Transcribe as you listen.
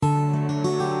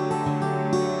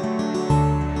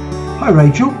Hi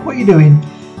Rachel, what are you doing?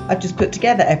 I've just put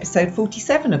together episode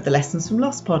 47 of the Lessons from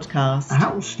Loss podcast.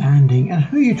 Outstanding. And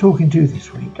who are you talking to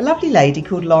this week? A lovely lady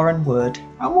called Lauren Wood.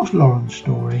 And what's Lauren's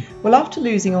story? Well, after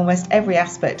losing almost every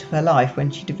aspect of her life when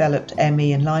she developed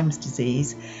ME and Lyme's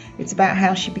disease, it's about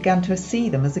how she began to see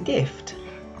them as a gift.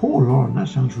 Poor Lauren, that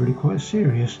sounds really quite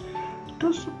serious.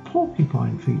 Does the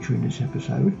porcupine feature in this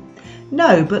episode?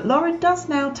 No, but Lauren does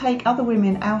now take other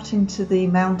women out into the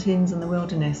mountains and the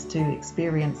wilderness to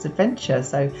experience adventure,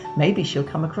 so maybe she'll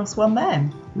come across one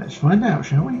then. Let's find out,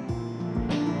 shall we?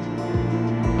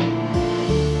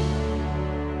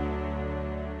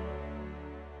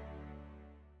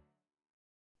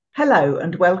 Hello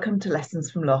and welcome to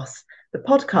Lessons from Loss, the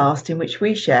podcast in which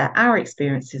we share our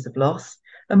experiences of loss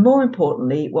and, more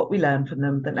importantly, what we learn from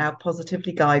them that now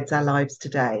positively guides our lives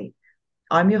today.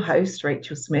 I'm your host,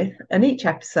 Rachel Smith, and each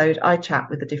episode I chat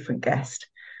with a different guest.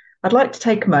 I'd like to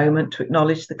take a moment to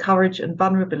acknowledge the courage and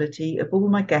vulnerability of all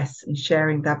my guests in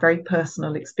sharing their very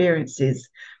personal experiences,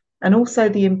 and also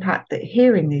the impact that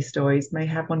hearing these stories may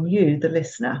have on you, the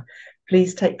listener.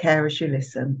 Please take care as you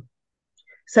listen.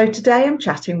 So today I'm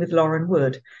chatting with Lauren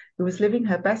Wood, who was living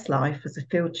her best life as a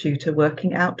field tutor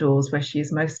working outdoors where she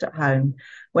is most at home,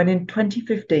 when in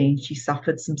 2015 she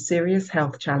suffered some serious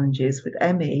health challenges with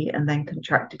ME and then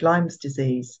contracted Lyme's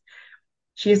disease.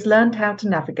 She has learned how to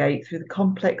navigate through the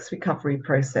complex recovery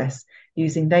process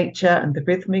using nature and the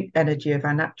rhythmic energy of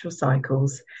our natural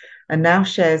cycles, and now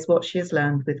shares what she has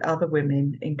learned with other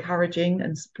women, encouraging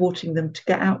and supporting them to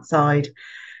get outside,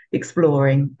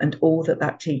 exploring, and all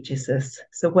that teaches us.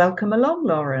 So welcome along,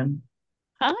 Lauren.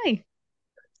 Hi.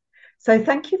 So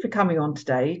thank you for coming on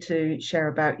today to share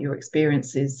about your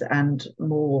experiences and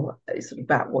more sort of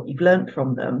about what you've learned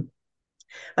from them.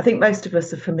 I think most of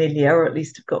us are familiar, or at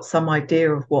least have got some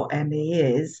idea of what ME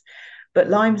is,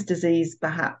 but Lyme's disease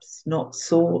perhaps not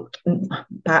so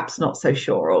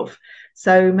sure of.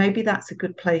 So maybe that's a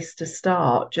good place to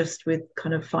start, just with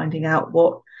kind of finding out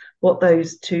what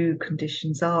those two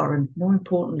conditions are, and more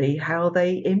importantly, how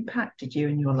they impacted you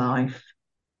in your life.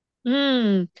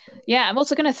 Yeah, I'm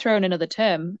also going to throw in another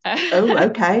term. Oh,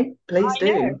 okay. Please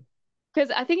do.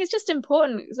 Because I think it's just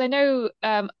important, because I know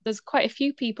there's quite a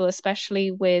few people,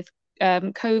 especially with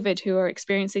COVID, who are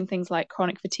experiencing things like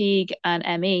chronic fatigue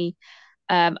and ME,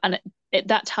 and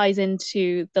that ties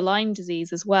into the Lyme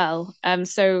disease as well.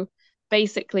 So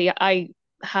basically, I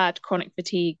had chronic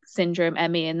fatigue syndrome,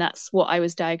 ME, and that's what I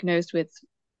was diagnosed with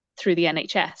through the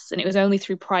NHS, and it was only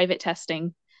through private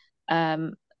testing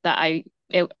that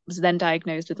it was then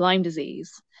diagnosed with Lyme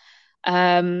disease.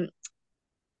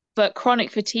 But chronic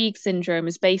fatigue syndrome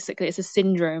is basically, it's a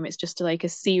syndrome. It's just like a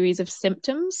series of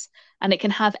symptoms, and it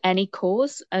can have any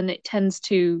cause, and it tends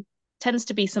to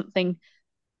be something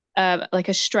like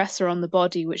a stressor on the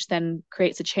body, which then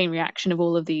creates a chain reaction of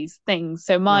all of these things.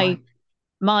 So Right.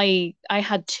 I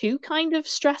had two kind of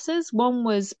stressors. One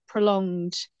was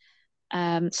prolonged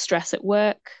stress at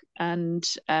work, and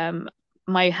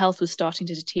my health was starting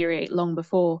to deteriorate long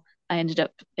before I ended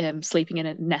up sleeping in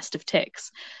a nest of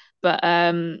ticks. But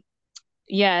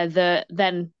yeah,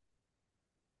 then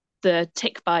the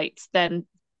tick bites then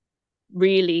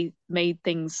really made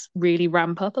things really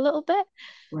ramp up a little bit.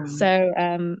 Right.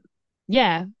 So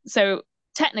yeah, so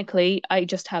technically I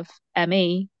just have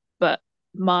ME, but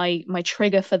my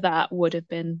trigger for that would have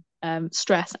been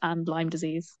stress and Lyme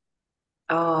disease.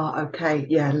 Okay.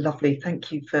 Yeah, lovely.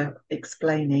 Thank you for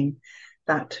explaining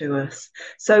that to us.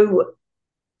 So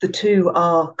the two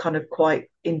are kind of quite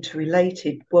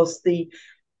interrelated. Was the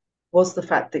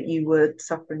fact that you were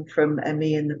suffering from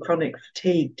ME and the chronic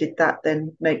fatigue, did that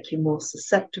then make you more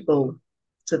susceptible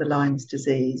to the Lyme's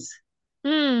disease?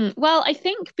 Well, I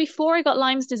think before I got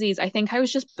Lyme's disease, I think I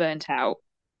was just burnt out.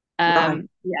 Right.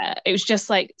 Yeah, it was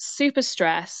just like super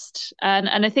stressed. And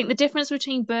I think the difference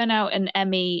between burnout and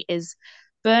ME is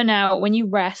burnout, when you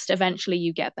rest, eventually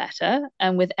you get better.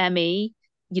 And with ME,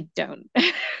 you don't.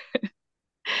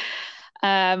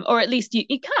 Or at least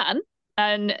you can.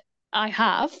 And I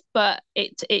have, but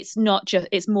it's not just,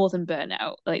 it's more than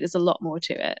burnout. Like there's a lot more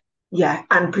to it. Yeah,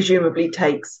 and presumably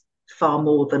takes far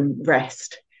more than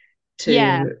rest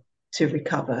Yeah, to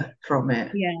recover from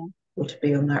it, yeah. or to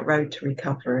be on that road to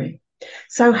recovery.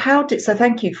 So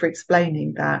thank you for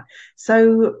explaining that.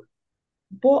 So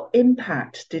what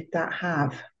impact did that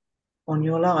have on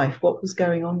your life? What was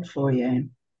going on for you?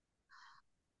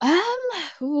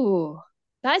 Ooh,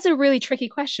 that is a really tricky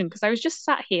question, because I was just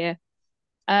sat here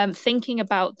thinking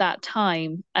about that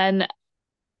time, and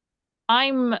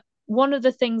I'm one of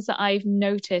the things that I've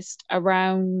noticed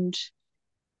around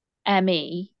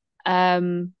ME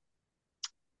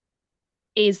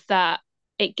is that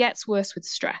it gets worse with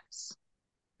stress.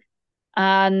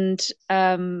 And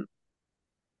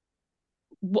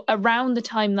around the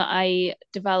time that I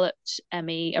developed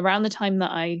ME, around the time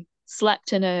that I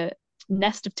slept in a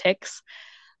nest of ticks,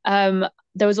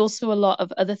 there was also a lot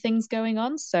of other things going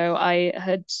on. So I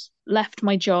had left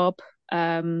my job.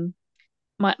 Me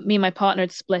and my partner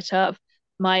had split up.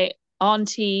 My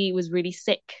auntie was really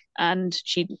sick, and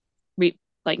she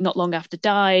like not long after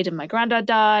died, and my granddad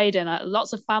died, and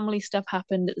lots of family stuff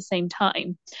happened at the same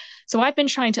time. So I've been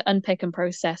trying to unpick and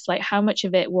process like how much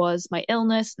of it was my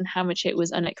illness and how much it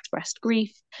was unexpressed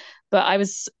grief. But I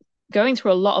was going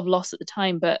through a lot of loss at the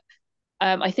time. But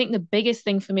I think the biggest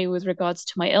thing for me with regards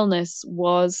to my illness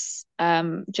was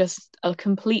just a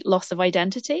complete loss of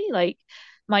identity. Like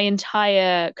my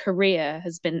entire career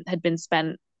had been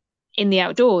spent in the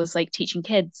outdoors, like teaching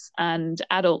kids and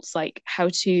adults like how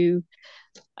to.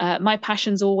 My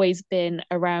passion's always been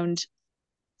around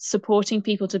supporting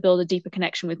people to build a deeper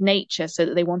connection with nature so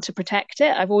that they want to protect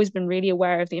it. I've always been really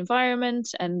aware of the environment,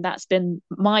 and that's been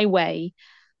my way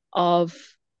of.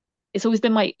 It's always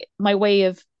been my way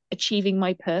of achieving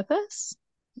my purpose.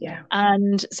 Yeah.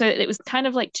 And so it was kind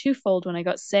of like twofold when I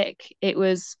got sick. It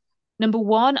was number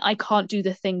one, I can't do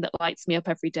the thing that lights me up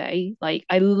every day. Like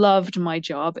I loved my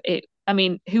job. I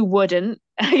mean, who wouldn't?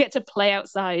 I get to play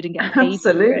outside and get paid for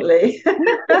it. Absolutely.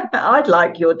 I'd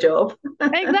like your job.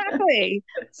 Exactly.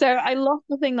 So I lost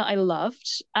the thing that I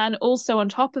loved. And also on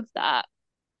top of that,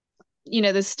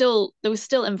 there was still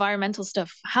environmental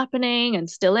stuff happening and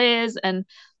still is. And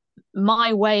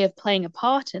my way of playing a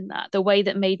part in that, the way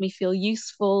that made me feel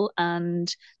useful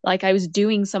and like I was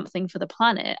doing something for the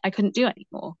planet, I couldn't do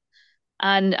anymore.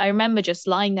 And I remember just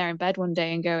lying there in bed one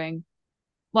day and going,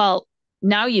 well,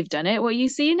 now you've done it. What you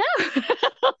see now?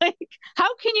 Like,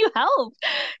 how can you help?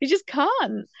 You just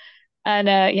can't. And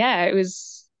yeah, it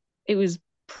was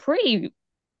pretty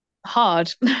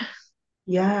hard.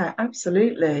 Yeah,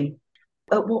 absolutely.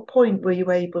 At what point were you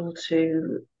able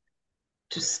to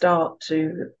start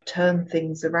to turn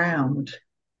things around?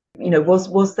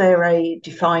 Was there a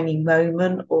defining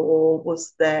moment, or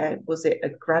was it a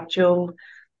gradual?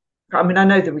 I mean, I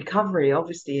know the recovery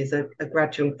obviously is a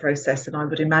gradual process, and I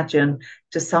would imagine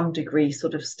to some degree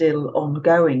sort of still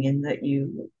ongoing in that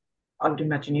I would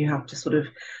imagine you have to sort of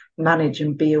manage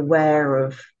and be aware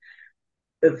of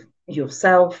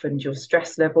yourself and your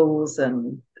stress levels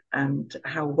and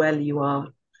how well you are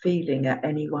feeling at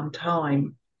any one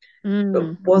time. But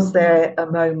Mm. was there a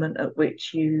moment at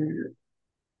which you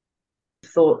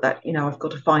thought that, I've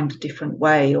got to find a different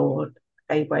way or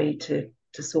a way to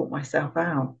sort myself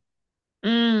out?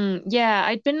 Yeah,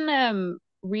 I'd been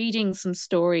reading some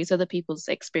stories, other people's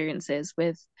experiences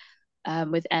with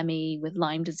ME, with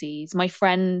Lyme disease. My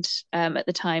friend at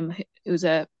the time, who was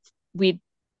we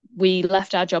we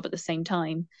left our job at the same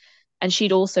time, and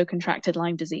she'd also contracted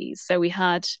Lyme disease. So we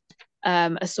had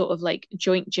a sort of like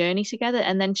joint journey together,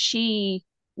 and then she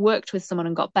worked with someone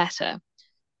and got better.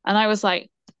 And I was like,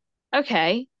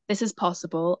 okay, this is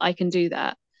possible. I can do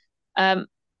that. Um,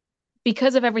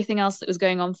 because of everything else that was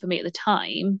going on for me at the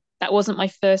time, that wasn't my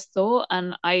first thought,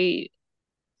 and I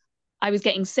was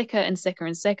getting sicker and sicker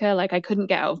and sicker. Like I couldn't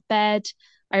get out of bed.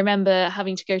 I remember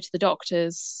having to go to the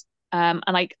doctors, and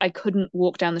I couldn't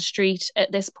walk down the street.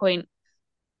 At this point,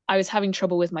 I was having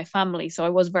trouble with my family, so I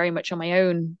was very much on my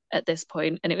own at this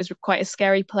point, and it was quite a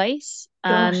scary place.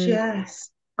 Gosh, And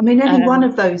yes. I mean, any one um,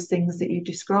 of those things that you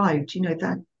described,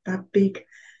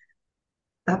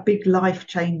 that big life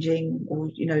changing or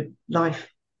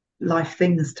life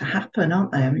things to happen,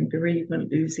 aren't they? I mean,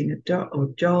 bereavement, losing a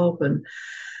job,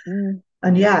 mm,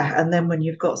 and yeah, and then when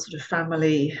you've got sort of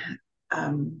family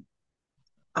um,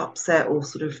 upset or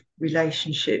sort of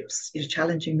relationships,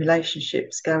 challenging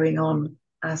relationships going on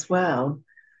as well,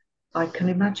 I can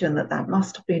imagine that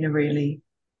must have been a really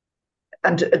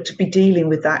and to be dealing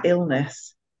with that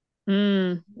illness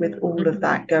mm, with all of mm,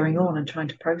 that going on and trying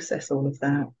to process all of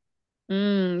that.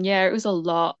 yeah, it was a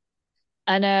lot.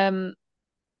 And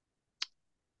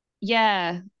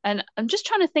yeah, and I'm just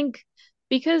trying to think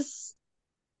because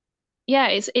yeah,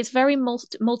 it's very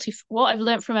multi. What I've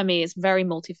learned from ME is very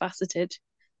multifaceted,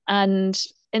 and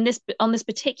in this on this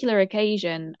particular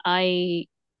occasion, I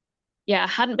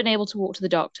hadn't been able to walk to the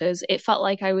doctors. It felt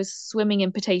like I was swimming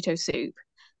in potato soup.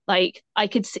 Like I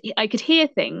could hear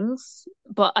things,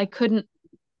 but I couldn't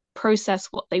process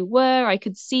what they were. I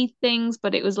could see things,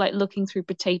 but it was like looking through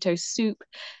potato soup.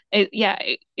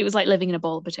 It was like living in a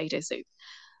bowl of potato soup,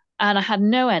 and I had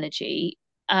no energy.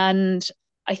 And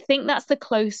I think that's the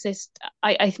closest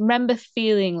I remember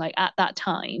feeling like at that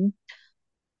time,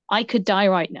 I could die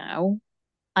right now,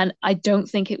 and I don't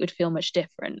think it would feel much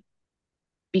different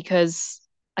because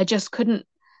I just couldn't.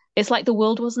 it's like the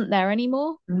world wasn't there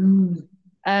anymore. Mm.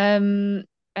 Um,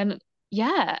 and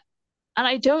yeah, and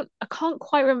I can't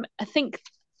quite remember. I think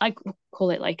I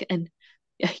call it like an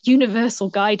universal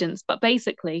guidance, but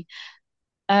basically,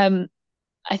 um,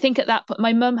 I think at that point,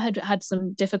 my mum had had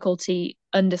some difficulty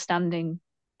understanding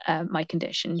my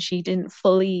condition. She didn't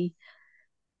fully,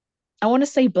 I want to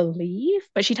say believe,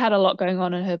 but she'd had a lot going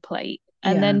on her plate.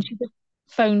 And Yeah. then she just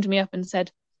phoned me up and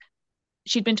said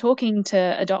she'd been talking to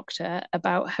a doctor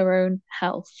about her own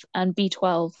health, and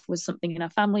B12 was something in her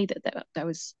family that there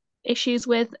was issues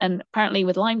with. And apparently,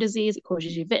 with Lyme disease, it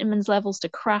causes your vitamins levels to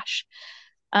crash.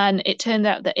 And it turned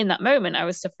out that in that moment, I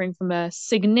was suffering from a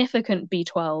significant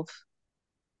B12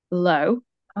 low.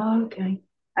 Oh, okay.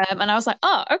 And I was like,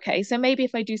 oh, okay. So maybe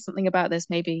if I do something about this,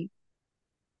 maybe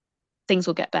things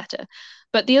will get better.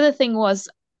 But the other thing was,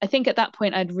 I think at that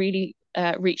point, I'd really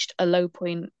reached a low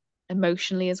point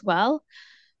emotionally as well.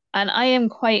 And I am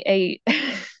quite a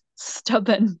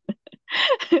stubborn,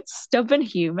 stubborn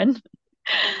human.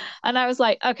 And I was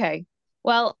like, okay,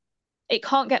 well, it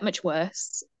can't get much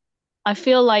worse. I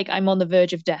feel like I'm on the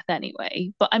verge of death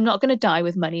anyway, but I'm not going to die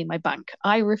with money in my bank.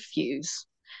 I refuse.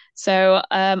 So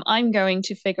I'm going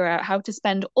to figure out how to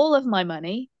spend all of my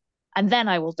money and then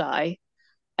I will die.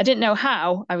 I didn't know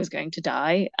how I was going to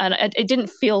die. And it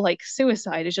didn't feel like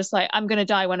suicide. It's just like, I'm going to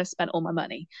die when I've spent all my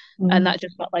money. And Mm. that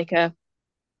just felt like a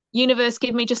universe,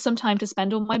 give me just some time to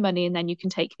spend all my money and then you can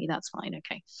take me. That's fine.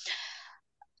 Okay.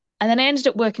 And then I ended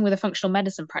up working with a functional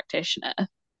medicine practitioner.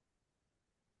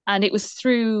 And it was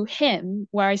through him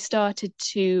where I started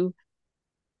to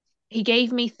he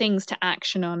gave me things to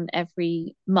action on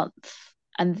every month.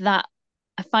 And that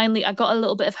I got a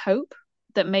little bit of hope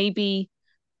that maybe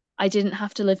I didn't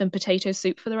have to live in potato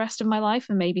soup for the rest of my life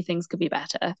and maybe things could be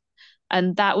better.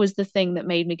 And that was the thing that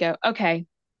made me go, okay,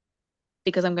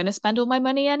 because I'm going to spend all my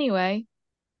money anyway,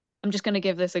 I'm just going to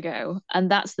give this a go. And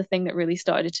that's the thing that really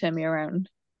started to turn me around.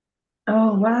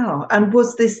 Oh, wow. And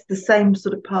was this the same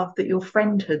sort of path that your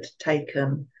friend had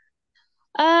taken?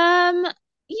 Um,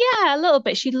 yeah, a little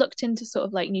bit. She looked into sort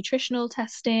of like nutritional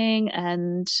testing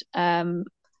and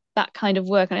that kind of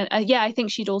work. And yeah, I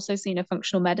think she'd also seen a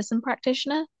functional medicine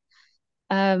practitioner.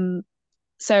 Um,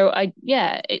 so I'd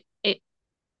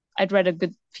read a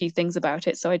good few things about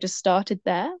it, so I just started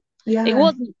there. It Yeah.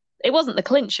 wasn't it wasn't the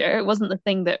clincher. It wasn't the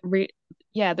thing that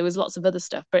yeah, there was lots of other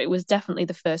stuff, but it was definitely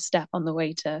the first step on the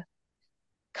way to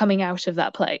coming out of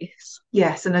that place.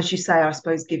 Yes. And as you say, I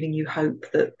suppose giving you hope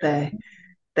that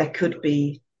there could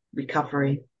be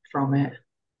recovery from it.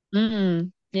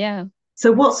 Yeah.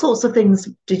 So what sorts of things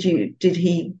did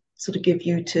he sort of give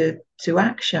you to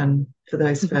action for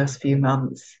those first few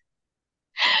months?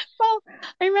 Well,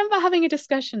 I remember having a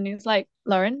discussion. He was like,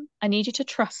 Lauren, I need you to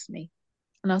trust me.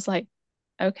 And I was like,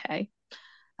 okay.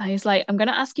 And he's like, I'm going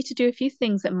to ask you to do a few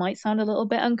things that might sound a little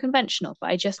bit unconventional, but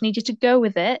I just need you to go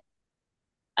with it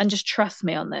and just trust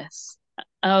me on this.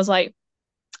 And I was like,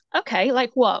 okay,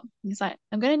 like what? He's like,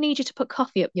 I'm going to need you to put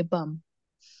coffee up your bum.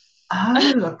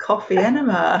 And Oh, a coffee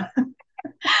enema. at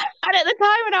the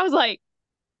time, and I was like,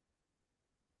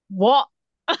 what?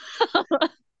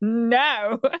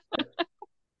 No.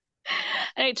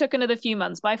 And it took another few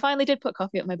months, but I finally did put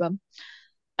coffee up my bum.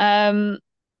 Um,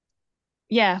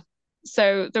 yeah.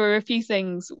 So there were a few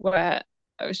things where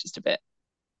I was just a bit.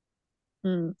 I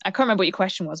can't remember what your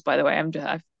question was, by the way.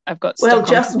 I've got Well, stuck on.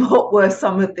 just what were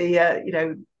some of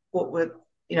the, what were,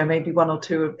 maybe one or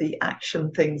two of the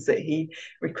action things that he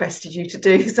requested you to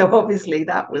do? So obviously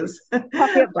that was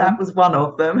Coffee up that bum. was one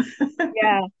of them.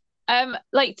 Yeah.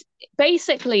 Like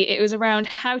basically it was around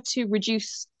how to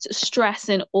reduce stress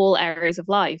in all areas of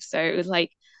life. So it was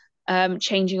like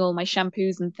changing all my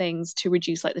shampoos and things to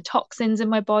reduce like the toxins in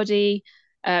my body,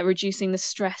 reducing the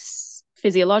stress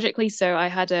physiologically. So I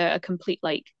had a complete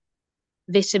like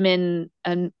vitamin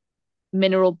and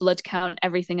mineral blood count,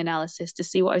 everything analysis to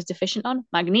see what I was deficient on.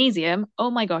 Magnesium,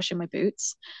 oh my gosh, in my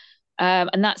boots.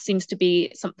 And that seems to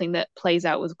be something that plays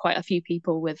out with quite a few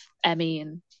people with ME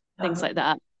and things like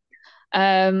that.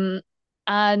 Um,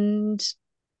 and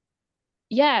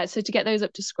yeah, so to get those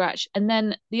up to scratch. And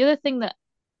then the other thing that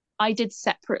I did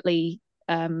separately,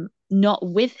 not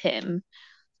with him,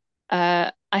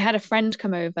 I had a friend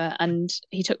come over and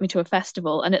he took me to a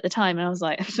festival. And at the time, I was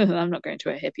like, I'm not going to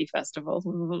a hippie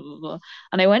festival.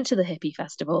 And I went to the hippie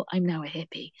festival. I'm now a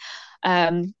hippie.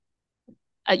 Um,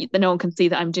 no one can see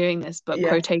that I'm doing this, but Yeah.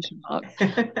 quotation marks.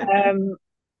 Um,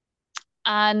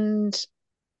 and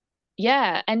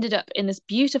yeah, ended up in this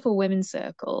beautiful women's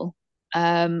circle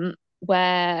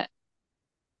where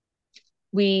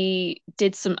we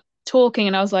did some talking,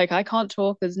 and I was like, I can't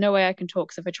talk. There's no way I can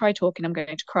talk. So if I try talking, I'm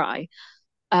going to cry.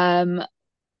 Um,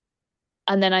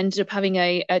 And then I ended up having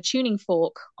a tuning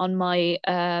fork on my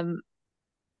crown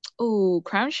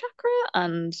chakra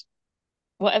and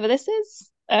whatever this is.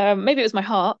 Maybe it was my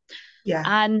heart. Yeah.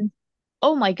 And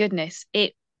oh my goodness,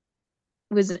 it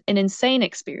was an insane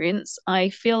experience. I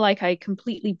feel like I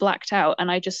completely blacked out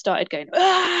and I just started going,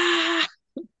 ah!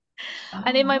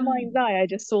 And Oh, in my wow. mind's eye, I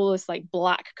just saw this like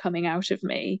black coming out of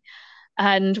me.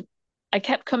 And I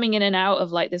kept coming in and out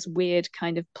of like this weird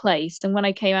kind of place. And when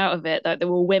I came out of it, like, there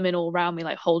were women all around me,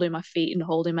 like holding my feet and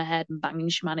holding my head and banging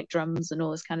shamanic drums and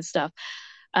all this kind of stuff.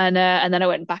 And then I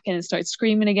went back in and started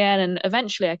screaming again. And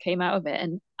eventually I came out of it.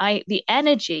 And the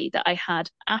energy that I had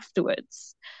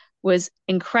afterwards was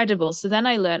incredible. So then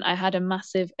I learned I had a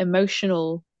massive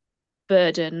emotional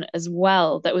burden as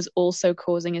well that was also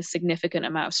causing a significant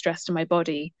amount of stress to my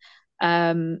body.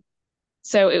 Um,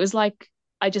 so it was like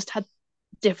I just had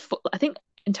I think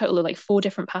in total like 4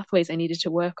 different pathways I needed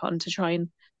to work on to try and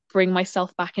bring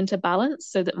myself back into balance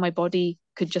so that my body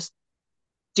could just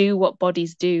do what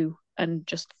bodies do and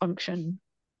just function,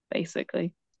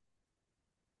 basically.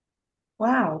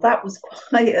 Wow, that was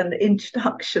quite an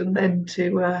introduction then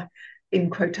to, in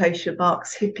quotation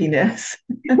marks, hippiness.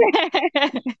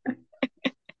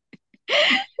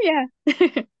 Yeah.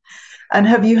 And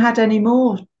have you had any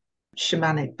more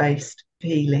shamanic based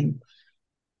healing?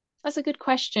 That's a good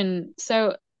question.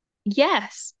 So,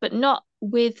 yes, but not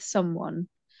with someone.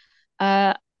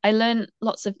 Uh, I learned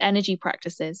lots of energy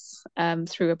practices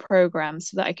through a program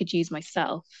so that I could use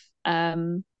myself.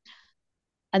 And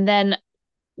then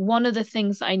one of the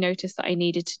things that I noticed that I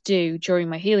needed to do during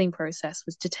my healing process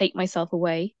was to take myself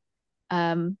away.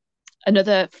 Um,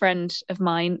 Another friend of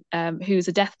mine, who's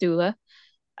a death doula,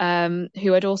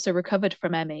 who had also recovered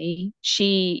from ME,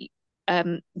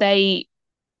 they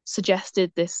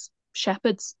suggested this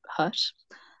shepherd's hut,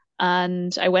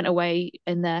 and I went away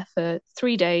in there for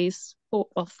 3 days,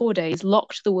 4 days,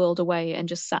 locked the world away, and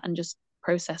just sat and just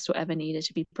processed whatever needed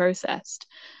to be processed.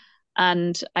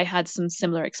 And I had some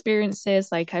similar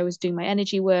experiences. Like I was doing my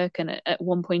energy work, and at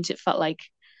one point it felt like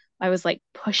I was like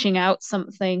pushing out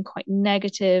something quite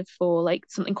negative or like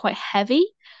something quite heavy.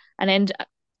 And then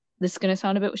this is going to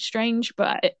sound a bit strange,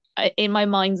 but in my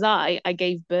mind's eye, I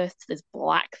gave birth to this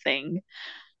black thing,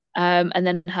 and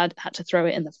then had to throw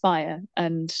it in the fire.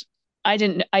 And I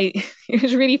didn't. I it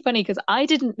was really funny because I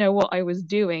didn't know what I was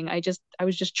doing. I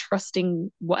was just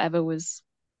trusting whatever was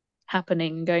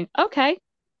happening, going, okay,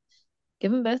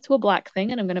 giving birth to a black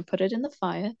thing, and I'm going to put it in the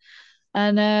fire.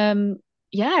 And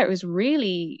yeah, it was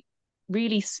really,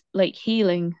 really like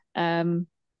healing. And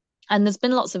there's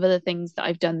been lots of other things that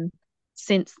I've done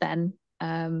since then.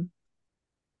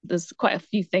 There's quite a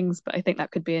few things, but I think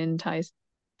that could be an entire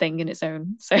thing in its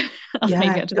own. So I'll maybe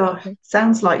Yeah, I'll just. God,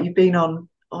 sounds like you've been on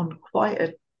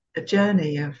quite a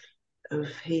journey of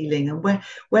healing. And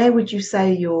where would you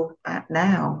say you're at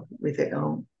now with it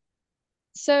all?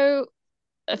 So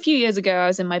a few years ago, I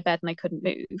was in my bed and I couldn't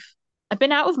move. I've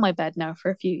been out of my bed now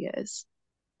for a few years.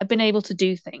 I've been able to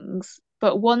do things,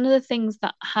 but one of the things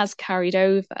that has carried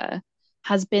over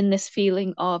has been this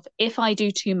feeling of if I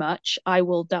do too much, I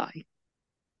will die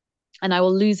and I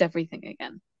will lose everything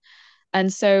again.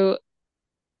 And so,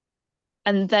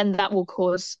 and then that will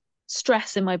cause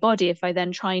stress in my body if I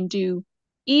then try and do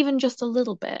even just a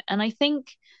little bit. And I think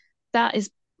that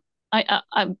is,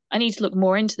 I need to look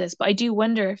more into this, but I do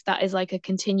wonder if that is like a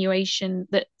continuation,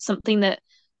 that something that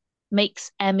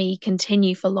makes ME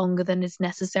continue for longer than is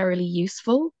necessarily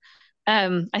useful.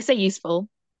 I say useful.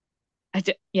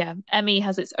 Yeah, ME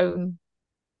has its own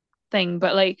thing,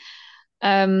 but like,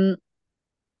 um,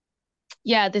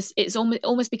 yeah, this it's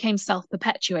almost became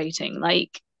self-perpetuating.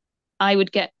 Like I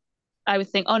would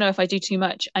think, oh no, if I do too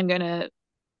much, I'm gonna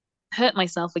hurt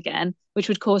myself again, which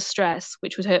would cause stress,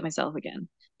 which would hurt myself again,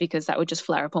 because that would just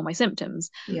flare up all my symptoms.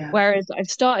 Yeah. Whereas I've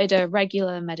started a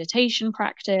regular meditation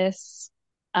practice,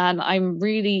 and I'm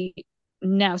really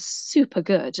now super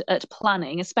good at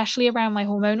planning, especially around my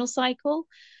hormonal cycle,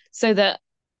 so that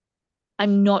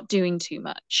I'm not doing too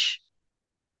much.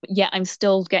 Yet I'm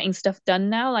still getting stuff done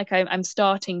now. Like I'm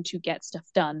starting to get stuff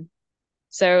done.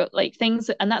 So like things,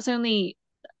 and that's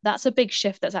a big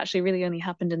shift that's actually really only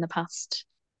happened in the past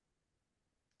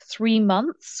 3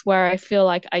 months, where I feel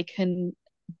like I can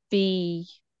be,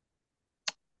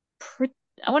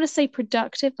 I want to say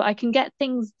productive, but I can get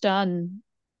things done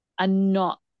and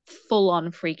not full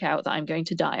on freak out that I'm going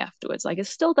to die afterwards. Like it's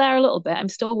still there a little bit. I'm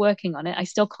still working on it. I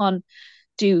still can't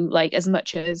do like as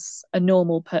much as a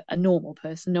normal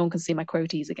person. No one can see my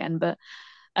quoties again,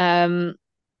 um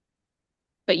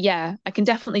but yeah, I can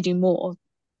definitely do more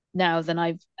now than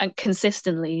I've and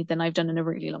consistently than I've done in a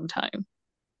really long time.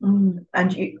 And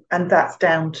that's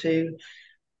down to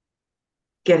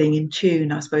getting in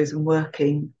tune, I suppose, and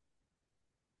working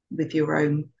with your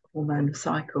own hormonal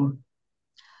cycle.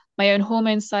 My own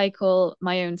hormone cycle,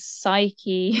 my own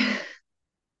psyche.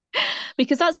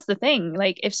 Because that's the thing.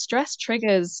 Like, if stress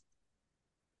triggers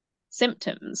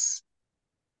symptoms,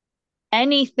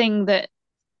 anything that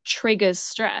triggers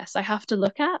stress, I have to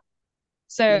look at.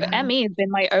 So Yeah. ME has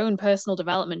been my own personal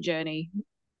development journey.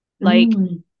 Like,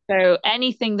 Mm. so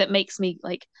anything that makes me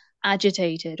like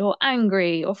agitated or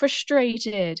angry or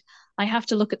frustrated, I have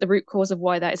to look at the root cause of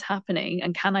why that is happening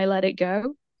and can I let it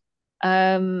go?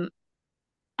 Um,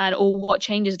 and or what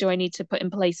changes do I need to put in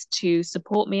place to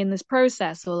support me in this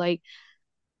process? Or like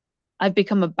I've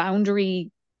become a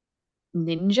boundary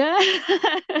ninja.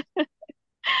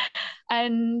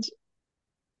 And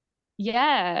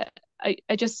yeah,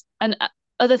 I just and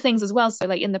other things as well. So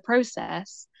like in the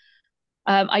process,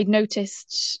 I'd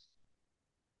noticed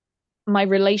my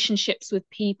relationships with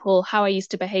people, how I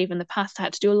used to behave in the past. I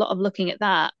had to do a lot of looking at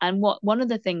that. And what one of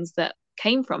the things that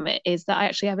came from it is that I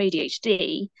actually have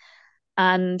ADHD,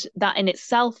 and that in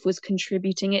itself was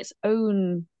contributing its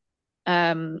own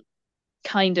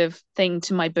kind of thing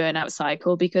to my burnout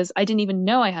cycle because I didn't even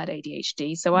know I had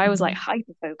ADHD. So I was like Mm.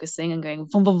 hyper focusing and going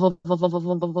vum, vum, vum, vum, vum,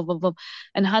 vum, vum, vum, vum, vum,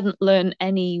 and hadn't learned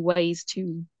any ways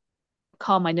to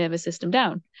calm my nervous system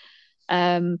down.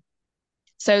 Um,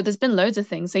 so there's been loads of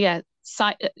things. So yeah,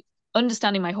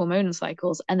 understanding my hormonal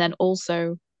cycles and then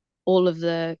also all of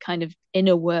the kind of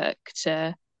inner work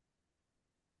to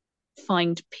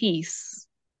find peace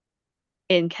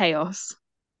in chaos.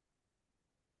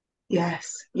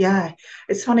 Yes, yeah.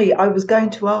 It's funny. I was going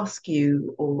to ask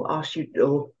you, or ask you,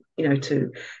 or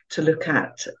to look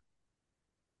at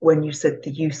when you said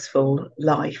the useful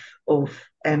life of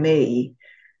ME,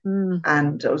 Mm,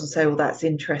 and I was to say, well, that's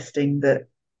interesting that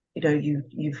you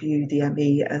view the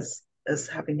ME as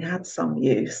having had some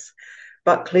use,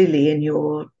 but clearly in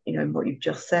your in what you've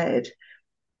just said,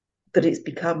 that it's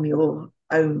become your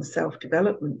own self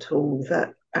development tool.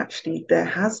 That actually there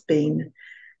has been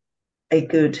a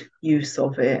good use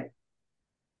of it.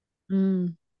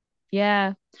 mm,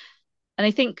 yeah. And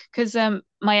I think because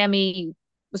my ME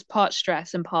was part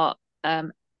stress and part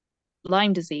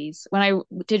Lyme disease, when I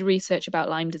did research about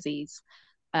Lyme disease,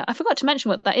 I forgot to mention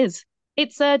what that is.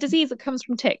 It's a disease that comes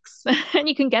from ticks, and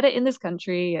you can get it in this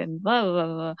country, and blah blah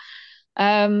blah.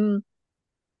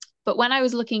 But when I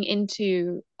was looking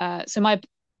into, so my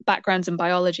background's in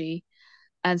biology,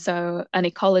 and so an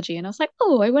ecology, and I was like,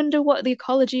 oh, I wonder what the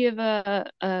ecology of a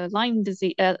Lyme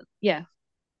disease, yeah,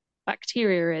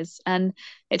 bacteria is. And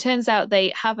it turns out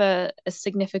they have a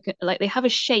significant, like they have a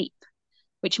shape,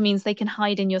 which means they can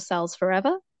hide in your cells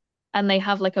forever. And they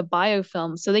have like a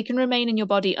biofilm, so they can remain in your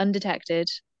body undetected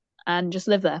and just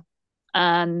live there.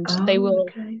 And they Oh, will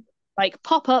okay. like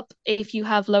pop up if you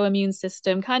have low immune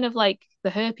system, kind of like the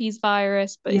herpes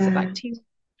virus, but it's a Yeah. bacteria.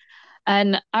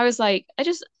 And I was like,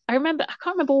 I remember, I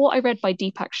can't remember what I read by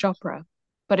Deepak Chopra,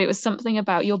 but it was something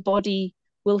about your body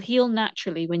will heal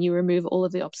naturally when you remove all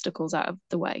of the obstacles out of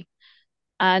the way.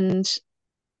 And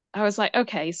I was like,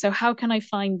 okay, so how can I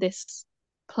find this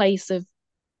place of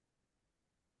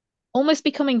almost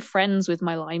becoming friends with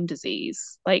my Lyme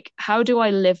disease? Like, how do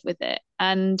I live with it?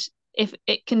 And if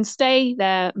it can stay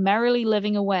there merrily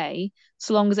living away,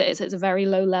 so long as it's at a very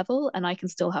low level and I can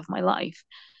still have my life.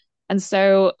 And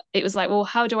so it was like, well,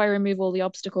 how do I remove all the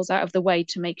obstacles out of the way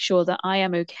to make sure that I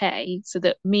am okay so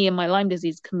that me and my Lyme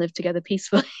disease can live together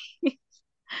peacefully?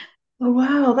 Oh,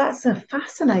 wow, that's a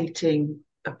fascinating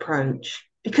approach.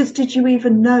 Because did you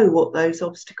even know what those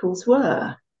obstacles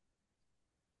were?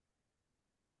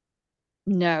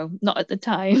 No, not at the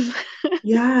time.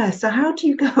 Yeah. So how do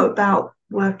you go about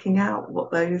working out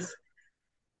what those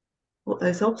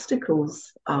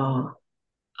obstacles are?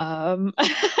 I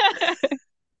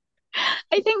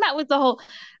think that was the whole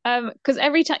because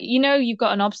every time you've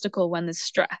got an obstacle when there's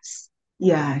stress.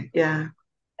 Yeah, yeah.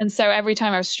 And so every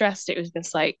time I was stressed, it was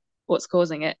just like, what's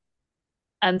causing it?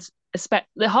 And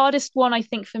the hardest one I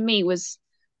think for me was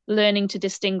learning to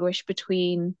distinguish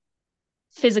between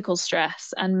physical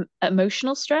stress and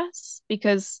emotional stress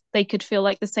because they could feel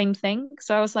like the same thing.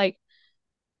 So I was like,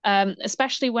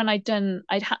 especially when I'd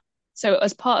had, so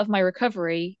as part of my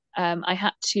recovery, I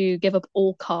had to give up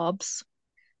all carbs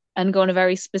and go on a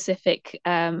very specific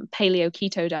paleo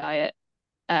keto diet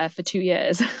for 2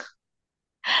 years.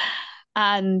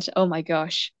 And oh my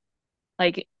gosh,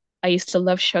 like I used to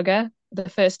love sugar. The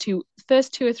first 2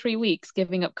 or 3 weeks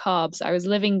giving up carbs, I was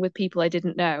living with people I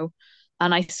didn't know,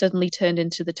 and I suddenly turned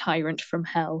into the tyrant from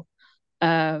hell.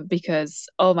 Because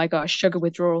oh my gosh, sugar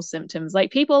withdrawal symptoms.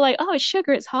 Like people are like, oh, it's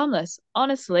sugar, it's harmless.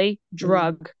 Honestly, Mm,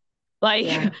 drug. Like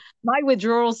yeah. my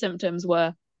withdrawal symptoms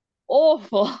were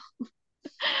awful.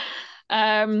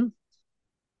 um,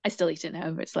 I still eat it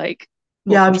now. It's like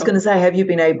Yeah, I awful was going to chocolate. say, have you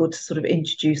been able to sort of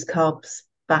introduce carbs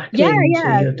back Yeah, into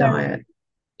yeah. your So diet?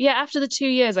 yeah, after the 2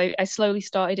 years, I slowly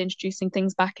started introducing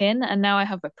things back in, and now I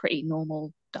have a pretty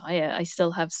normal diet. I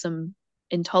still have some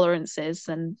intolerances,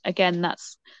 and again,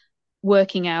 that's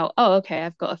working out, oh, okay,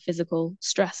 I've got a physical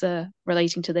stressor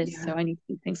relating to this, Yeah. so I need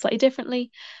to do things slightly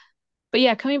differently. But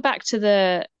yeah, coming back to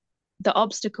the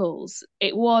obstacles,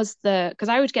 it was because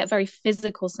I would get very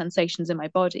physical sensations in my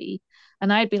body,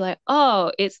 and I'd be like,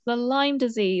 oh, it's the Lyme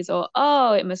disease, or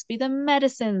oh, it must be the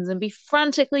medicines, and be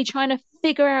frantically trying to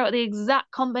figure out the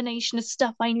exact combination of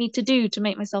stuff I need to do to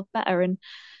make myself better. And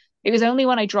it was only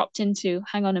when I dropped into,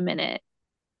 hang on a minute,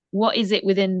 what is it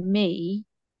within me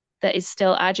that is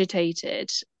still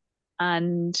agitated?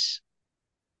 And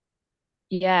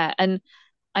yeah, and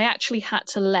I actually had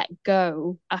to let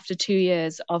go after 2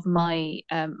 years of my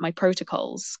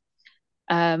protocols,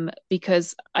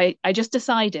 because I just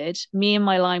decided me and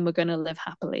my line were going to live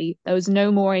happily. There was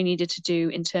no more I needed to do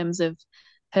in terms of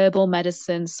herbal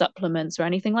medicine, supplements, or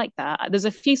anything like that. There's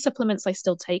a few supplements I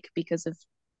still take because of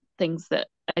things that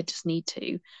I just need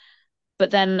to.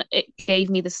 But then it gave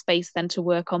me the space then to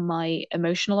work on my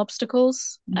emotional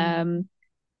obstacles. Mm.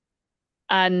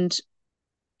 And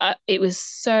it was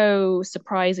so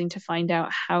surprising to find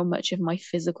out how much of my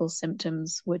physical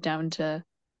symptoms were down to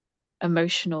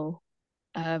emotional,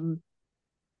 um,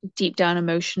 deep down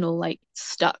emotional, like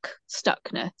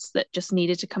stuckness that just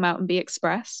needed to come out and be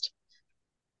expressed.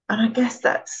 And I guess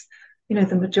that's,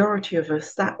 the majority of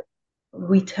us that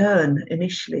we turn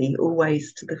initially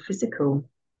always to the physical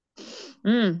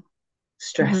Mm,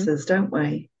 hmm stressors, don't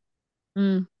we?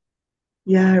 mm,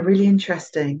 Yeah, really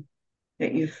interesting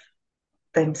that you've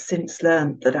then since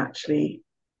learned that actually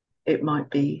it might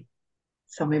be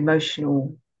some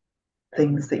emotional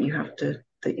things that you have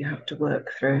to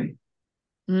work through.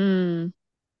 mm.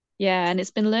 Yeah, and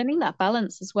it's been learning that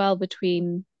balance as well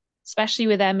between, especially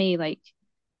with ME, like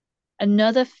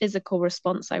another physical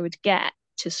response I would get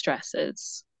to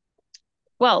stresses.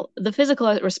 Well, the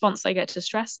physical response I get to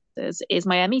stresses is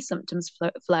my ME symptoms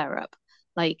flare up.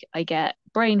 Like I get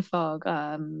brain fog.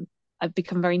 I've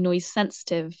become very noise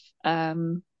sensitive.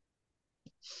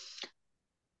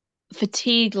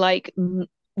 Fatigue like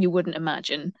you wouldn't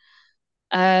imagine.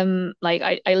 Like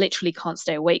I literally can't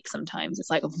stay awake sometimes. It's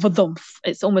like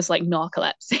it's almost like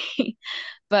narcolepsy.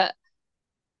 But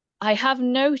I have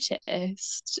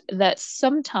noticed that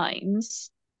sometimes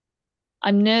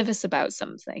I'm nervous about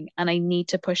something and I need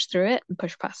to push through it and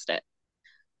push past it.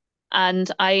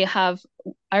 And I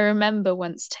remember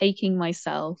once taking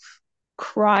myself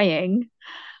crying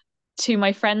to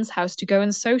my friend's house to go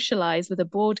and socialize with a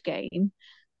board game.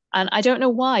 And I don't know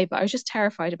why, but I was just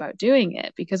terrified about doing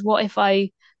it because what if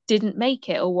I didn't make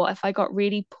it? Or what if I got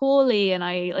really poorly and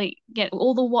I like get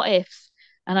all the what ifs?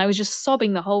 And I was just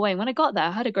sobbing the whole way. And when I got there,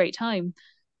 I had a great time.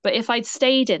 But if I'd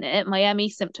stayed in it, my ME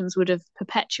symptoms would have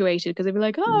perpetuated because they'd be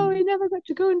like, oh, I Mm. never got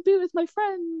to go and be with my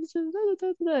friends.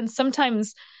 And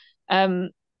sometimes,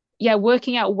 um, yeah,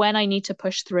 working out when I need to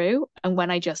push through and when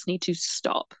I just need to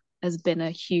stop has been a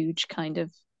huge kind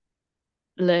of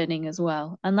learning as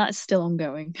well. And that's still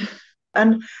ongoing.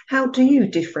 And how do you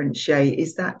differentiate?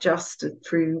 Is that just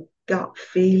through gut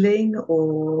feeling,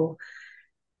 or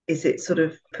is it sort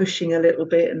of pushing a little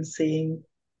bit and seeing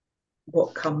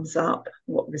what comes up,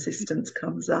 what resistance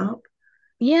comes up?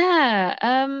 Yeah,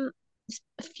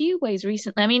 a few ways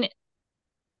recently. I mean,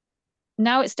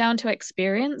 now it's down to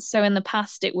experience. So in the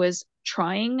past, it was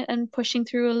trying and pushing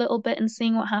through a little bit and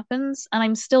seeing what happens. And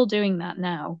I'm still doing that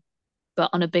now, but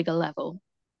on a bigger level.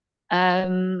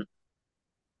 Um,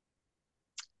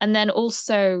 and then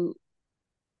also,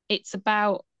 it's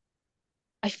about,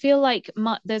 I feel like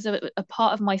there's a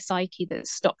part of my psyche that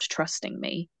stopped trusting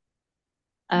me,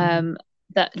 Mm. um,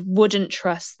 that wouldn't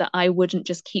trust that I wouldn't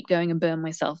just keep going and burn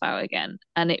myself out again.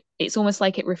 And it's almost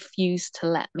like it refused to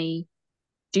let me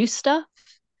do stuff.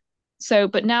 So,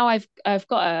 but now I've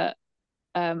got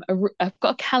I've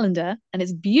got a calendar and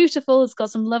it's beautiful. It's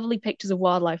got some lovely pictures of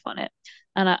wildlife on it,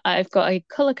 and I've got a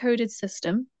color coded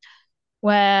system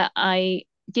where I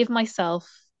give myself.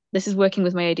 This is working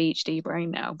with my ADHD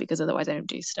brain now because otherwise I don't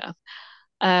do stuff.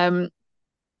 Um,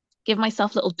 give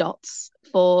myself little dots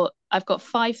for I've got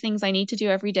 5 things I need to do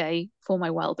every day for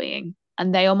my well-being,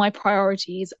 and they are my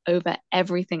priorities over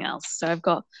everything else. So I've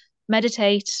got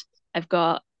meditate, I've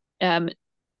got um,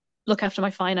 look after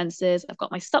my finances. I've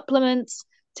got my supplements,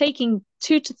 taking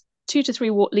 2 to 3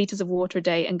 liters of water a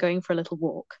day and going for a little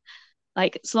walk.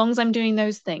 Like, as long as I'm doing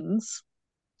those things,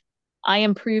 I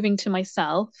am proving to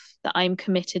myself that I'm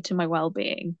committed to my well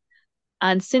being.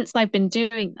 And since I've been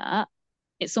doing that,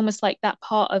 it's almost like that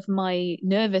part of my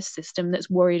nervous system that's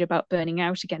worried about burning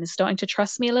out again is starting to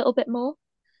trust me a little bit more,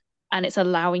 and it's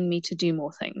allowing me to do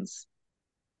more things.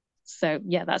 So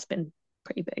yeah, that's been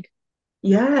pretty big.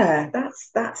 Yeah,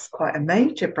 that's quite a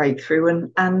major breakthrough.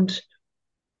 And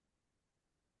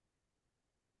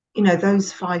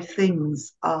those five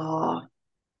things are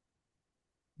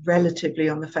relatively,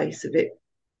 on the face of it,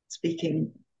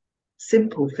 speaking,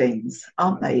 simple things,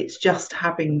 aren't they? It's just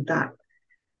having that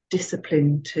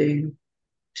discipline to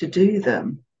do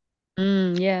them.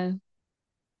 Yeah,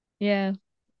 yeah.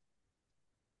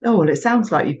 Oh, well, it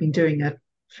sounds like you've been doing a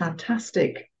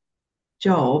fantastic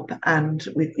job, and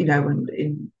with and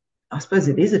in I suppose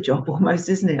it is a job almost,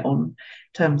 isn't it, on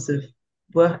terms of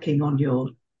working on your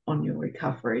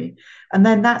recovery. And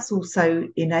then that's also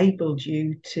enabled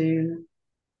you to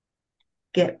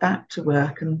get back to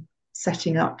work and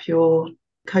setting up your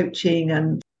coaching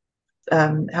and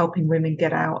helping women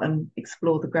get out and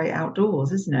explore the great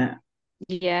outdoors, isn't it?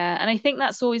 Yeah, and I think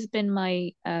that's always been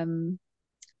my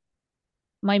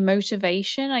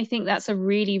motivation. I think that's a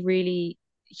really, really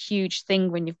huge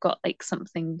thing when you've got like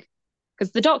something,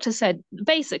 because the doctor said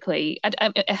basically,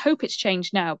 I hope it's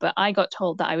changed now, but I got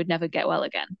told that I would never get well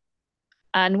again.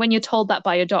 And when you're told that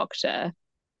by a doctor,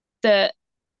 that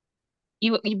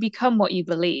you become what you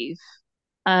believe.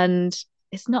 And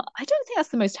it's not, I don't think that's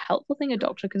the most helpful thing a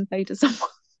doctor can say to someone.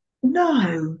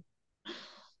 No,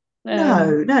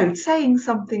 Um, no. Saying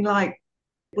something like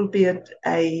will be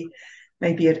a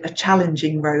maybe a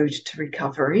challenging road to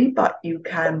recovery, but you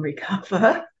can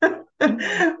recover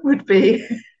would be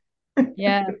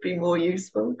yeah, would be more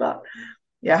useful. But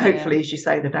yeah, yeah. hopefully, as you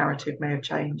say, the narrative may have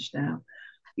changed now.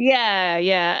 Yeah,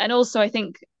 yeah. And also I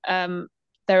think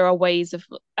there are ways of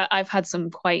I've had some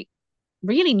quite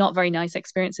really not very nice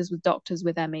experiences with doctors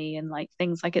with ME and like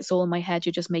things like it's all in my head,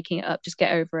 you're just making it up, just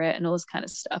get over it and all this kind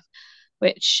of stuff,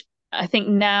 which I think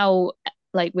now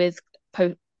like with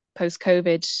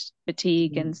post-COVID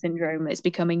fatigue Mm. and syndrome, it's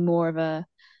becoming more of a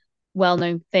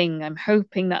well-known thing. I'm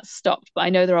hoping that's stopped, but I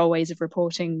know there are ways of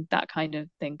reporting that kind of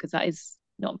thing because that is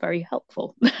not very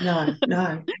helpful. No,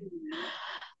 no.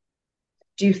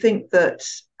 Do you think that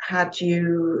had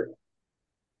you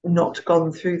not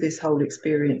gone through this whole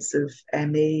experience of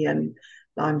ME and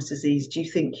Lyme's disease, do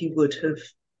you think you would have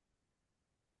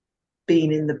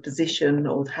been in the position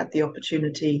or had the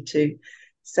opportunity to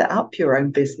set up your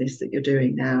own business that you're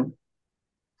doing now?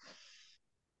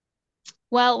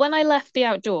 Well, when I left the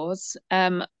outdoors,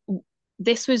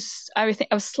 this was I think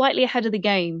I was slightly ahead of the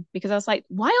game because I was like,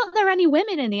 why aren't there any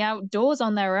women in the outdoors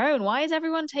on their own? Why is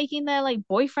everyone taking their like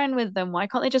boyfriend with them? Why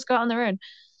can't they just go out on their own?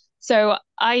 So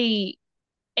I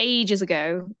ages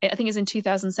ago, I think it's in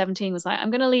 2017, was like,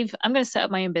 I'm gonna set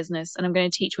up my own business and I'm gonna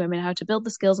teach women how to build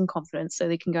the skills and confidence so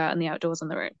they can go out in the outdoors on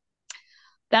their own.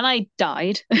 Then I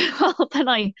died. Well, then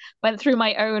I went through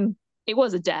my own, it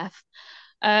was a death.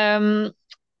 Um,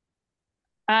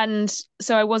 and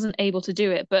so I wasn't able to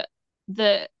do it. But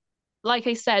the like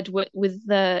I said, with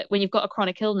the when you've got a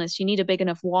chronic illness, you need a big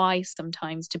enough why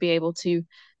sometimes to be able to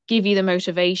give you the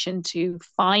motivation to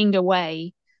find a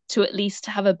way to at least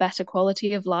have a better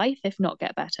quality of life, if not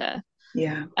get better.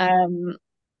 Yeah. Um,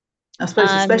 I suppose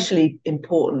and especially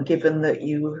important given that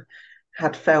you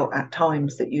had felt at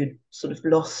times that you'd sort of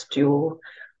lost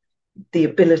the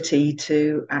ability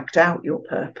to act out your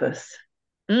purpose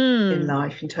in mm,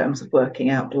 life in terms of working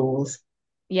outdoors.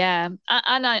 yeah,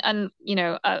 and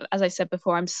as I said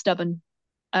before, I'm stubborn.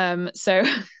 So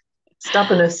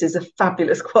Stubbornness is a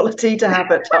fabulous quality to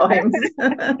have at times.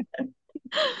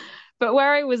 but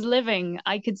where I was living,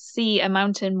 I could see a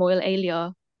mountain Moyle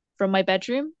Alia from my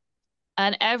bedroom.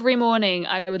 And every morning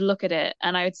I would look at it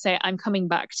and I would say, I'm coming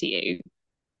back to you.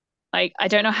 Like, I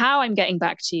don't know how I'm getting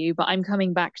back to you, but I'm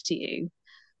coming back to you.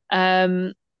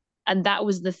 Um, and that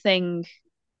was the thing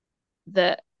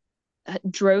that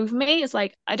drove me. It's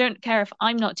like, I don't care if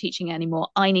I'm not teaching anymore.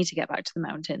 I need to get back to the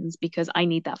mountains because I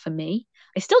need that for me.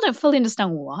 I still don't fully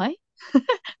understand why,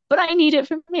 but I need it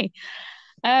for me.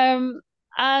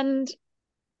 And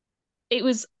it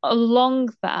was along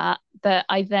that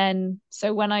I then,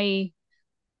 so when I,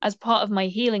 as part of my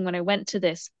healing, when I went to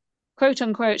this quote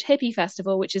unquote hippie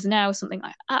festival, which is now something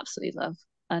I absolutely love,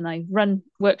 and I run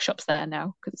workshops there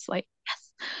now because it's like,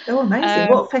 Oh, amazing. yes.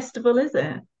 What festival is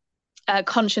it?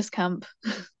 Conscious Camp.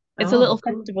 It's a Oh, little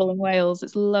cool. festival in Wales.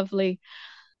 It's lovely.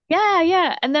 Yeah,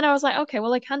 yeah. And then I was like, okay,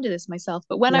 well, I can do this myself.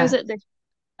 But when I was Yeah, at this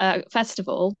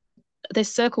festival,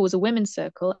 this circle was a women's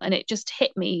circle, and it just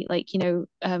hit me like,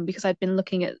 because I'd been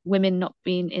looking at women not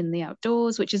being in the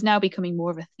outdoors, which is now becoming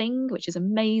more of a thing, which is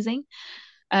amazing.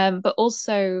 But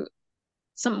also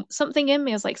something in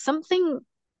me was like something.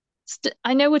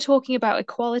 I know we're talking about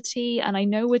equality, and I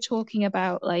know we're talking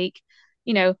about like,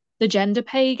 the gender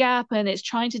pay gap, and it's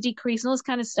trying to decrease and all this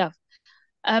kind of stuff.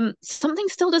 Something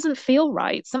still doesn't feel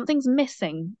right. Something's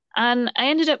missing, and I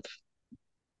ended up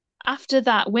after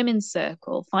that women's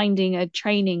circle finding a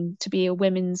training to be a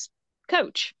women's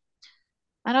coach.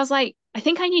 And I was like, I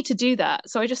think I need to do that.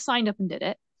 So I just signed up and did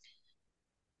it.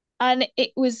 And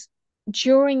it was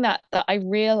during that I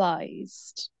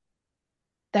realized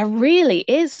there really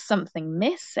is something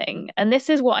missing. And this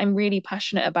is what I'm really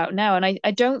passionate about now. And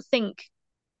I don't think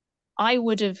I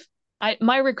would have,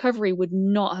 my recovery would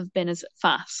not have been as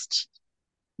fast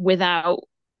without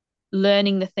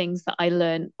learning the things that I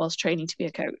learned whilst training to be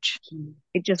a coach.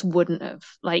 It just wouldn't have.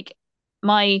 Like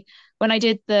when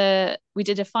we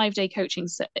did a 5-day coaching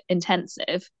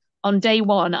intensive. On day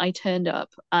one, I turned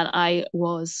up and I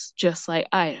was just like,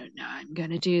 I don't know, I'm going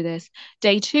to do this.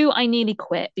 Day two, I nearly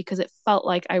quit because it felt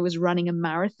like I was running a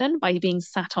marathon by being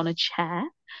sat on a chair.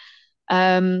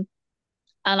 And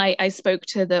I spoke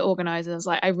to the organizer. I was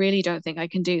like, I really don't think I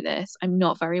can do this. I'm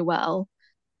not very well.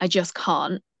 I just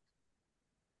can't.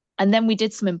 And then we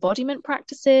did some embodiment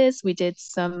practices. We did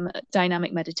some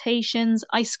dynamic meditations.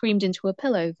 I screamed into a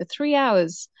pillow for 3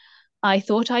 hours. I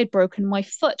thought I'd broken my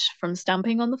foot from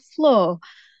stamping on the floor.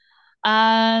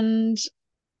 And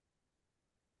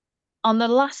on the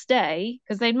last day,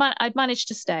 because I'd managed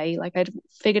to stay, like I'd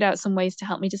figured out some ways to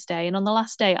help me to stay. And on the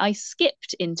last day, I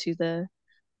skipped into the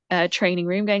training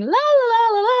room going la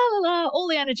la la la la la, all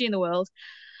the energy in the world.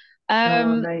 Oh,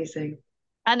 Um, amazing.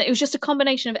 and it was just a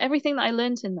combination of everything that I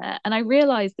learned in there. And I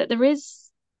realized that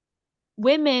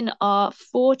women are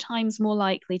 4 times more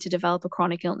likely to develop a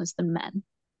chronic illness than men.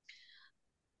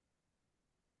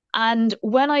 And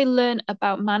when I learned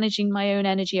about managing my own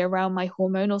energy around my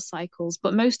hormonal cycles,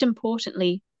 but most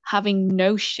importantly, having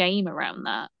no shame around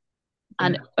that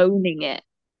and Yeah. owning it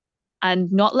and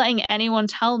not letting anyone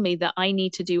tell me that I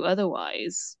need to do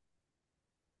otherwise,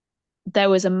 there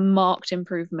was a marked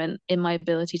improvement in my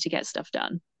ability to get stuff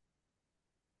done.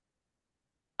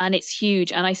 And it's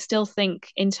huge. And I still think,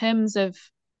 in terms of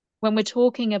when we're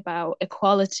talking about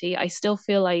equality, I still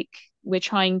feel like we're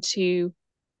trying to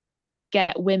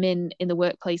get women in the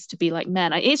workplace to be like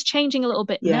men. It's changing a little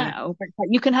bit Yeah. now, but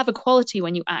you can have equality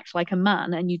when you act like a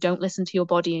man and you don't listen to your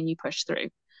body and you push through.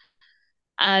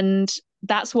 And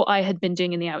that's what I had been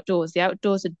doing in the outdoors. The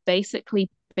outdoors had basically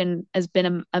been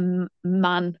a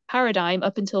man paradigm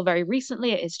up until very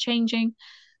recently. It is changing.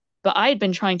 But I had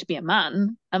been trying to be a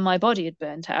man and my body had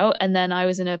burnt out. And then I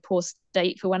was in a poor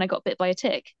state for when I got bit by a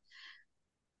tick.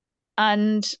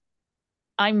 And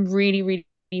I'm really, really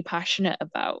passionate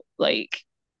about like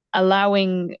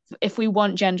allowing, if we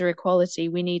want gender equality,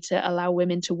 we need to allow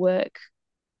women to work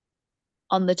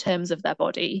on the terms of their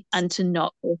body and to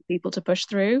not force people to push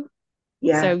through.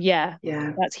 Yeah. So yeah,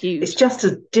 Yeah. that's It's huge. just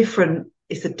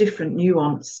it's a different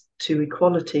nuance to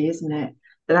equality, isn't it?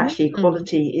 That actually Mm,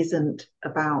 equality isn't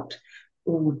about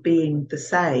all being the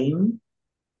same.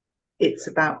 It's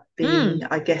about being, mm,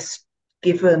 I guess,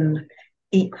 given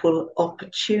equal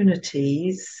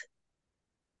opportunities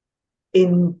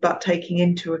but taking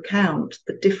into account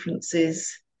the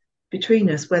differences between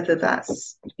us, whether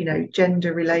that's,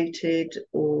 gender related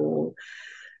or,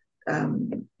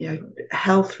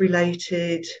 health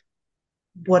related,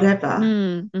 whatever,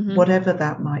 mm-hmm. whatever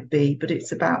that might be. But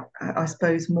it's about, I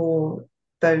suppose, more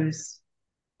those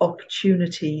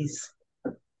opportunities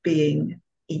being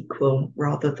equal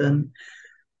rather than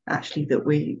actually that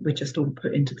we're just all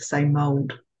put into the same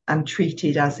mold and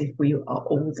treated as if we are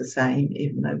all the same,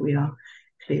 even though we are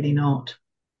clearly not.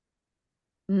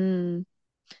 Mm.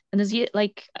 And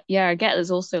yeah, I get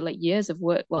there's also like years of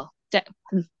work. Well,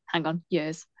 hang on,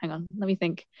 years. Hang on, let me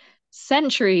think.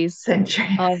 Centuries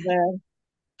Century. of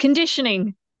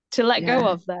conditioning to let go Yeah.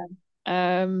 of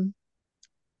them.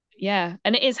 Yeah,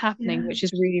 and it is happening, Yeah. which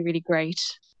is really, really great.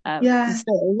 There's Yeah.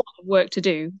 still a lot of work to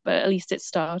do, but at least it's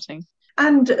starting.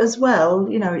 And as well,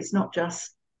 it's not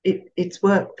just it's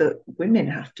work that women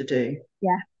have to do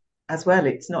Yeah. as well.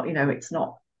 It's not, it's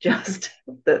not just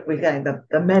that we're going,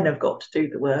 the men have got to do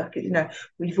the work.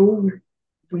 We've all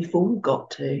we've all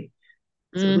got to.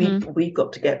 So Mm-hmm. we've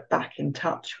got to get back in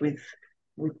touch with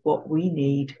what we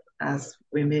need as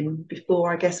women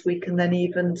before I guess we can then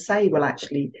even say, well,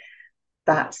 actually,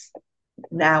 that's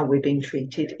now we're being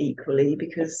treated equally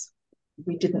because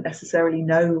we didn't necessarily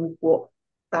know what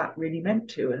that really meant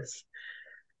to us.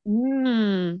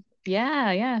 Mm.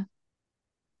 Yeah, yeah.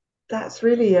 That's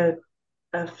really a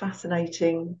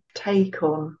fascinating take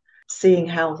on seeing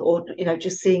how, or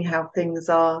just seeing how things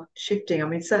are shifting. I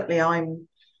mean, certainly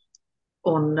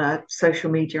on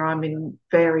social media. I'm in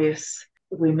various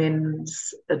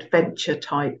women's adventure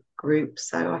type groups.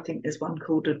 So I think there's one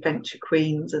called Adventure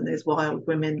Queens, and there's Wild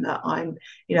Women that I'm,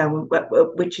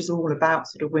 which is all about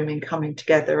sort of women coming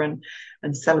together and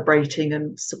celebrating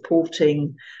and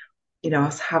supporting,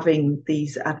 us having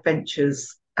these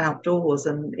adventures outdoors.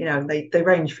 And they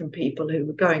range from people who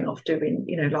were going off doing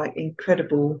like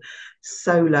incredible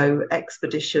solo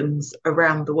expeditions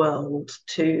around the world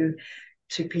to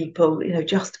people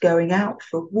just going out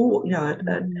for a walk,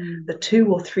 a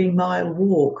 2 or 3 mile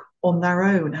walk on their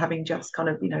own, having just kind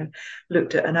of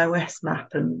looked at an OS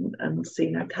map and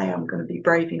seen, okay, I'm going to be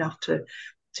brave enough to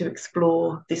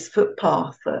explore this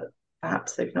footpath that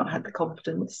perhaps they've not had the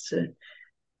confidence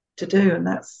to do. And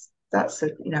that's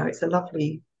it's a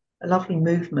lovely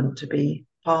movement to be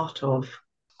part of.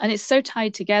 And it's so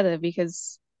tied together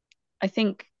because I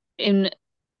think in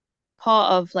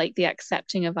part of like the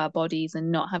accepting of our bodies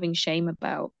and not having shame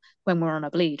about when we're on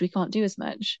a bleed, we can't do as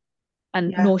much,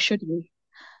 and Yeah, nor should we.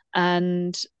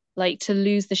 And like to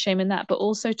lose the shame in that, but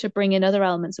also to bring in other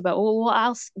elements about, well, what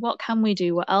else, what can we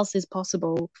do? What else is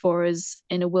possible for us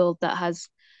in a world that has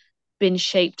been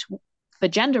shaped for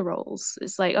gender roles?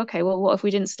 It's like, okay, well, what if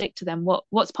we didn't stick to them?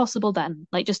 What's possible then?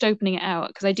 Like just opening it out.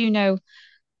 Because I do know,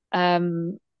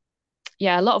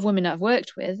 yeah, a lot of women that I've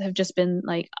worked with have just been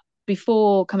like,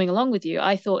 before coming along with you,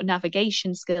 I thought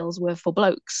navigation skills were for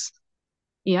blokes.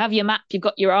 You have your map, you've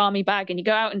got your army bag, and you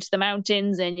go out into the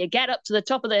mountains and you get up to the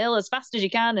top of the hill as fast as you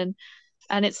can.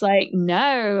 And it's like,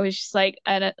 no, it's just like,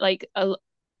 and like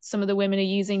some of the women are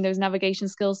using those navigation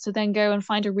skills to then go and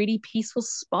find a really peaceful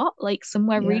spot, like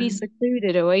somewhere yeah, really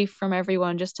secluded away from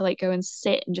everyone, just to like go and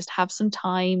sit and just have some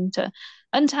time to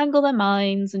untangle their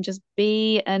minds and just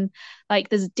be. And like,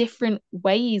 there's different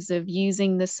ways of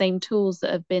using the same tools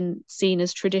that have been seen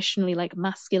as traditionally like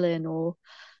masculine or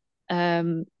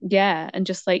yeah, and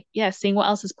just like, yeah, seeing what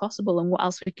else is possible and what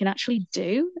else we can actually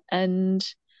do. And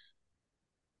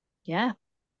yeah,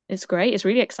 it's great. It's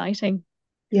really exciting.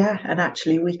 yeah. And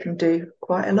actually we can do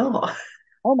quite a lot.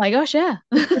 Oh my gosh, yeah.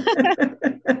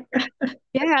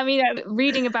 Yeah, I mean,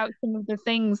 reading about some of the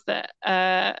things that who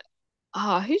did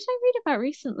I read about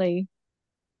recently?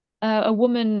 A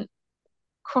woman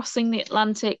crossing the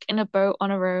Atlantic in a boat on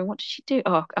her own. What did she do?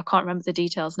 Oh, I can't remember the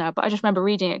details now, but I just remember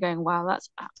reading it going, wow, that's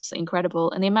absolutely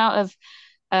incredible. And the amount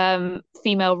of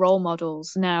female role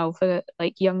models now for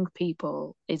like young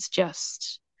people is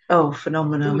just Oh,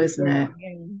 phenomenal, really isn't it?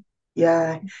 growing.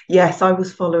 Yeah. Yes, I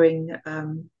was following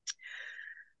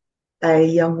a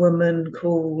young woman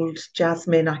called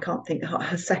Jasmine. I can't think what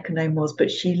her second name was,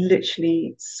 but she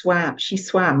literally swam. She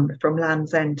swam from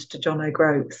Land's End to John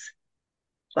O'Groats,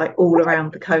 like all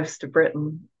around the coast of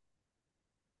Britain.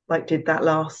 Like did that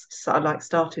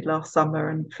started last summer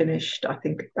and finished, I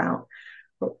think, about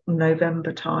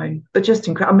November time. But just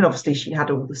incredible. I mean, obviously she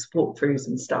had all the support throughs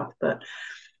and stuff, but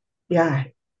yeah,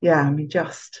 yeah. I mean,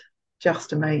 just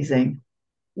amazing.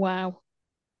 Wow.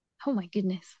 Oh my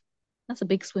goodness. That's a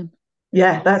big swim.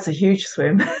 Yeah, that's a huge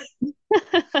swim.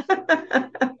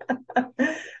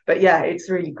 But yeah, it's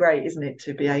really great, isn't it,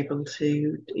 to be able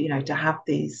to, to have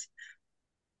these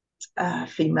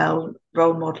female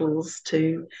role models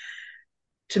to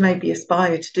maybe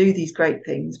aspire to do these great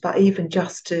things, but even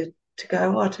just to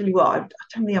go, oh, I'll tell you what, I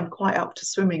don't think I'm quite up to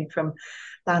swimming from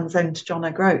Land's End to John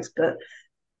O'Groats, but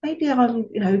maybe I'll,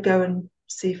 go and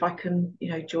see if I can,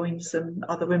 join some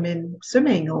other women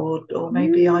swimming, or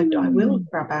maybe I will Mm.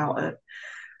 grab out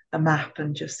a map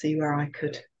and just see where I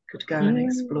could go and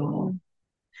explore. Mm.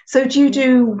 So Yeah. do you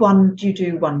do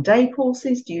 1 day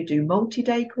courses? Do you do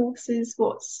multi-day courses?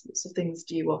 What sorts of things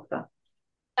do you offer?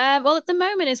 Well, at the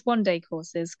moment it's 1 day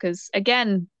courses because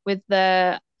again, with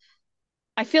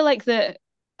I feel like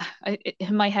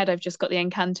in my head I've just got the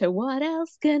Encanto. What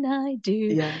else can I do?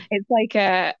 Yeah, It's like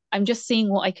I'm just seeing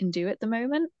what I can do at the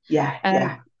moment. yeah, Um,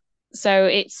 yeah, so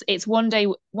it's 1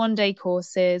 day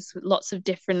courses with lots of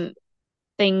different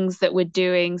things that we're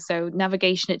doing. So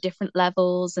navigation at different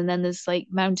levels, and then there's like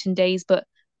mountain days, but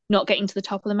not getting to the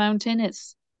top of the mountain.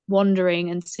 It's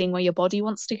wandering and seeing where your body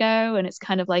wants to go, and it's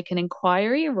kind of like an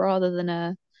inquiry rather than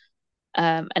a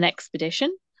an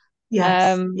expedition.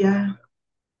 yes, Um, yeah,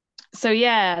 so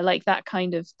yeah, like that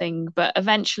kind of thing. But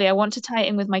eventually I want to tie it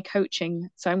in with my coaching.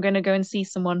 So I'm going to go and see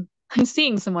someone. I'm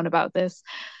seeing someone about this,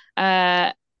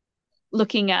 uh,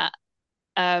 looking at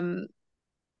um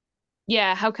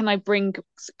yeah, how can I bring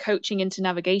coaching into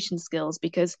navigation skills?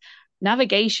 Because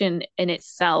navigation in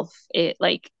itself, it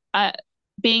like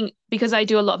being because I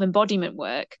do a lot of embodiment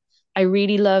work, I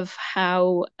really love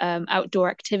how outdoor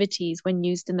activities, when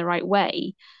used in the right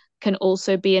way, can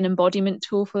also be an embodiment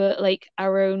tool for like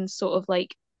our own sort of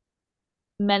like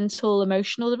mental,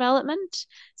 emotional development.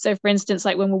 So, for instance,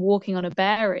 like when we're walking on a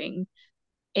bearing,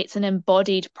 it's an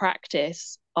embodied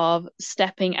practice of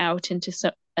stepping out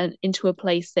into a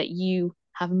place that you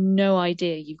have no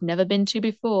idea, you've never been to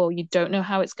before, you don't know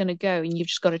how it's going to go, and you've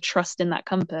just got to trust in that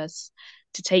compass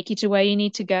to take you to where you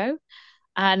need to go.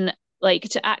 And like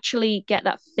to actually get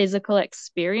that physical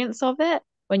experience of it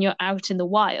when you're out in the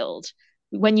wild,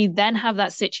 when you then have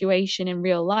that situation in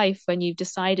real life when you've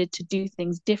decided to do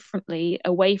things differently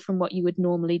away from what you would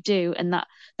normally do, and that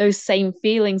those same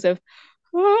feelings of,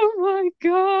 oh my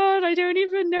God, I don't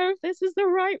even know if this is the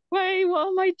right way. What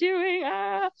am I doing?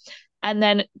 And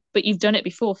then, but you've done it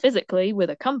before physically with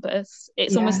a compass.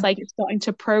 It's almost Yeah. like it's starting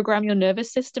to program your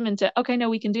nervous system into, okay, no,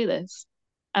 we can do this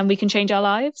and we can change our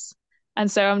lives. And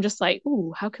so I'm just like,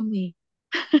 ooh, how can we?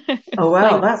 Oh,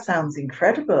 wow, Like, that sounds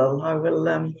incredible. I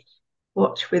will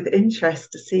watch with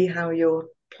interest to see how your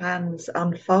plans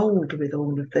unfold with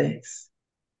all of this.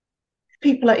 If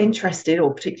people are interested,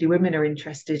 or particularly women are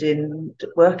interested in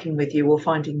working with you or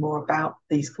finding more about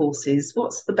these courses,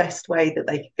 what's the best way that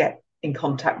they could get in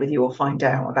contact with you or find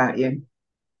out about you?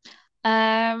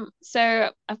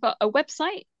 so I've got a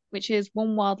website which is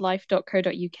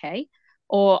onewildlife.co.uk,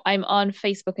 or I'm on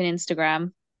Facebook and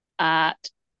Instagram at,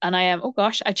 and I am, oh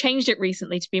gosh, I changed it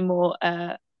recently to be more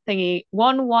thingy,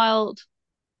 One Wild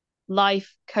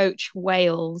Life Coach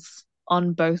Wales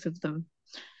on both of them.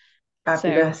 So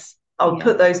Fabulous. I'll yeah.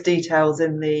 put those details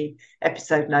in the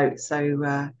episode notes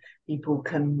so people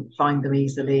can find them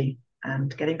easily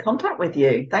and get in contact with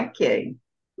you. Thank you.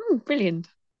 Brilliant.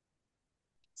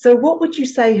 So, what would you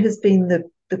say has been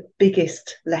the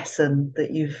biggest lesson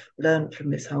that you've learned from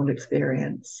this whole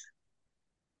experience?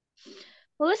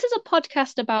 Well, this is a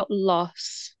podcast about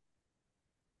loss.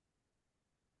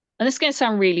 And this is going to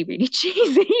sound really, really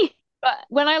cheesy. But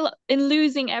when in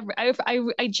losing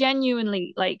I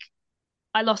genuinely like,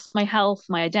 I lost my health,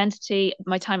 my identity,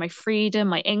 my time, my freedom,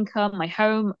 my income, my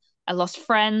home. I lost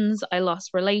friends. I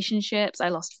lost relationships. I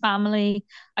lost family.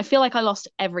 I feel like I lost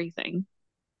everything.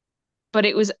 But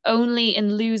it was only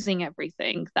in losing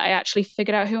everything that I actually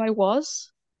figured out who I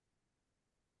was.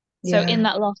 So in Yeah,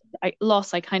 that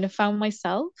loss, I kind of found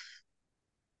myself.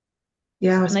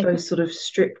 yeah, I And I think, suppose sort of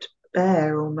stripped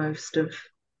bare almost of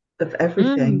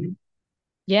everything, mm,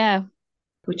 yeah,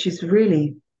 which is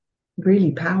really,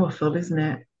 really powerful, isn't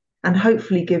it? And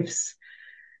hopefully gives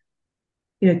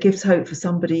hope for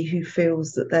somebody who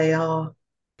feels that they are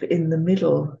in the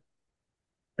middle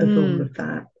of all mm, of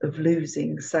that, of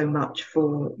losing so much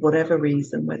for whatever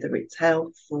reason, whether it's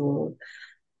health or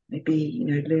maybe,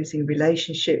 losing a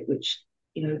relationship, which,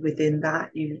 within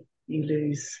that you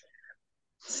lose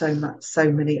so much,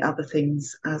 so many other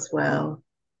things as well,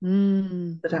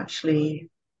 mm, that actually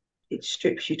it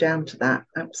strips you down to that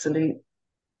absolute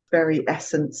very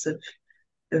essence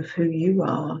of who you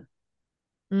are.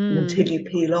 And mm, until you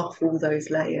peel off all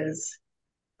those layers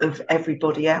of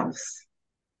everybody else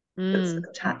that's mm,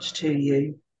 attached to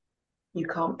you, you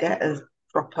can't get a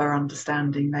proper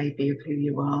understanding maybe of who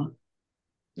you are.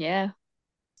 yeah,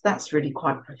 That's really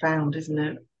quite profound, isn't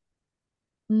it?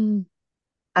 mm,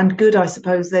 And good, I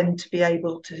suppose, then to be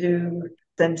able to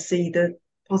then see the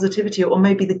positivity or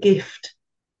maybe the gift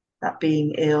that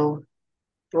being ill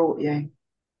brought you.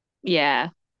 yeah,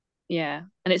 yeah.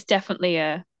 And it's definitely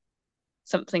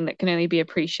something that can only be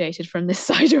appreciated from this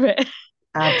side of it.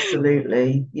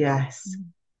 Absolutely, yes.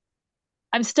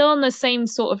 I'm still on the same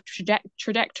sort of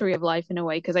trajectory of life in a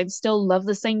way because I still love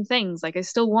the same things. Like I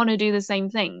still want to do the same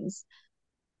things,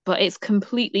 but it's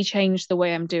completely changed the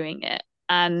way I'm doing it.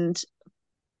 And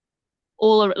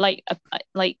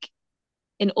like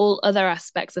in all other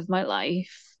aspects of my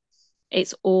life,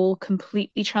 it's all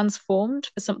completely transformed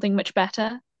for something much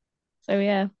better. So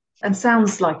yeah. And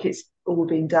sounds like it's all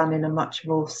been done in a much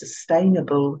more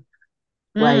sustainable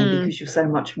way Mm, because you're so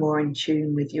much more in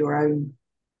tune with your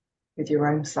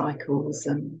own cycles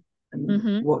and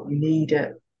hmm. what you need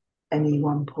at any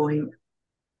one point,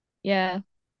 Yeah.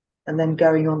 and then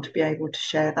going on to be able to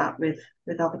share that with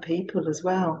other people as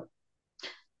well,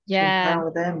 to Yeah.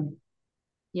 empower them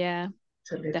Yeah.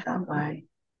 to live that Definitely. way.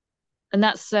 And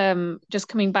that's just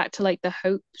coming back to like the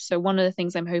hope. So one of the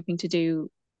things I'm hoping to do,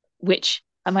 which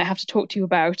I might have to talk to you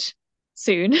about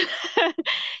soon,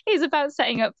 is about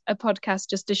setting up a podcast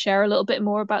just to share a little bit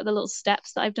more about the little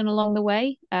steps that I've done along the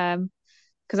way.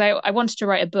 Because I wanted to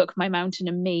write a book, My Mountain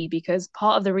and Me, because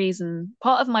part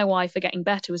of my why for getting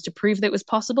better was to prove that it was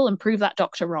possible and prove that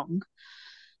doctor wrong.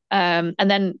 And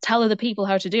then tell other people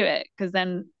how to do it, because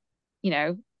then, you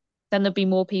know, then there'll be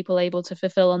more people able to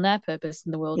fulfill on their purpose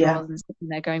in the world Yeah, rather than sitting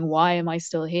there going, why am I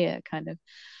still here? Kind of.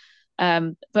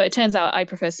 But it turns out I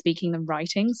prefer speaking than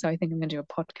writing, so I think I'm going to do a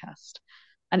podcast.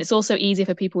 And it's also easier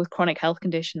for people with chronic health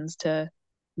conditions to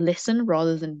listen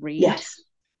rather than read. Yes.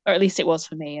 Or at least it was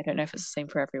for me. I don't know if it's the same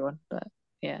for everyone, but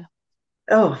yeah.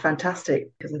 Oh,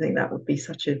 fantastic. Because I think that would be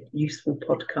such a useful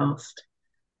podcast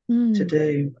to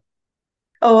do.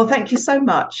 Oh, well, thank you so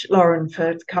much, Lauren,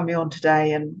 for coming on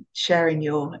today and sharing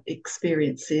your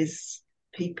experiences.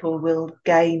 People will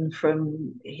gain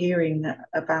from hearing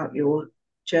about your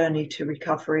journey to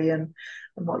recovery and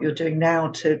what you're doing now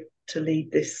to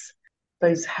lead this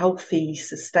those healthy,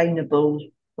 sustainable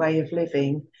way of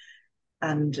living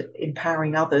and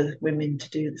empowering other women to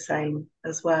do the same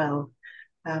as well.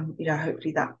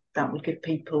 Hopefully that will give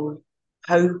people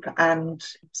hope and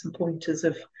some pointers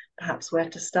of perhaps where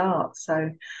to start.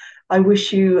 So I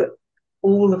wish you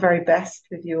all the very best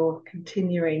with your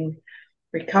continuing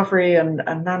recovery and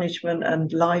management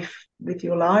and life with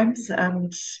your Lymes,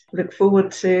 and look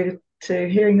forward to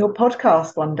hearing your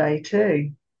podcast one day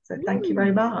too. So thank you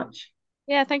very much.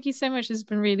 Yeah, thank you so much. It's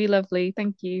been really lovely.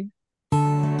 Thank you.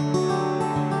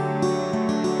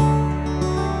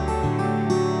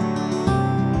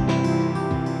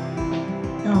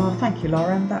 Oh, thank you,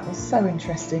 Lauren. That was so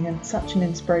interesting and such an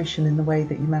inspiration in the way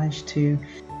that you managed to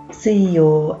see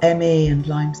your ME and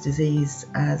Lyme's disease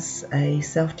as a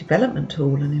self-development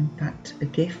tool and in fact a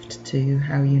gift to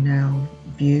how you now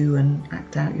view and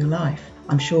act out your life.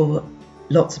 I'm sure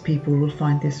lots of people will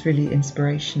find this really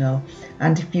inspirational,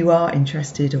 and if you are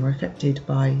interested or affected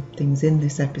by things in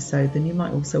this episode, then you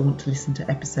might also want to listen to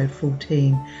episode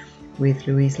 14 with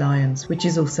Louise Lyons, which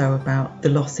is also about the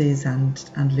losses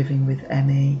and living with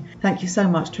ME. Thank you so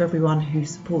much to everyone who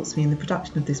supports me in the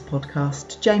production of this podcast,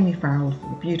 to Jamie Farrell for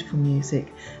the beautiful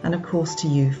music, and of course to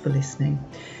you for listening.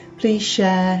 Please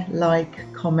share,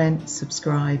 like, comment,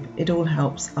 subscribe. It all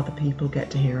helps other people get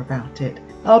to hear about it.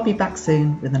 I'll be back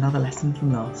soon with another lesson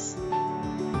from loss.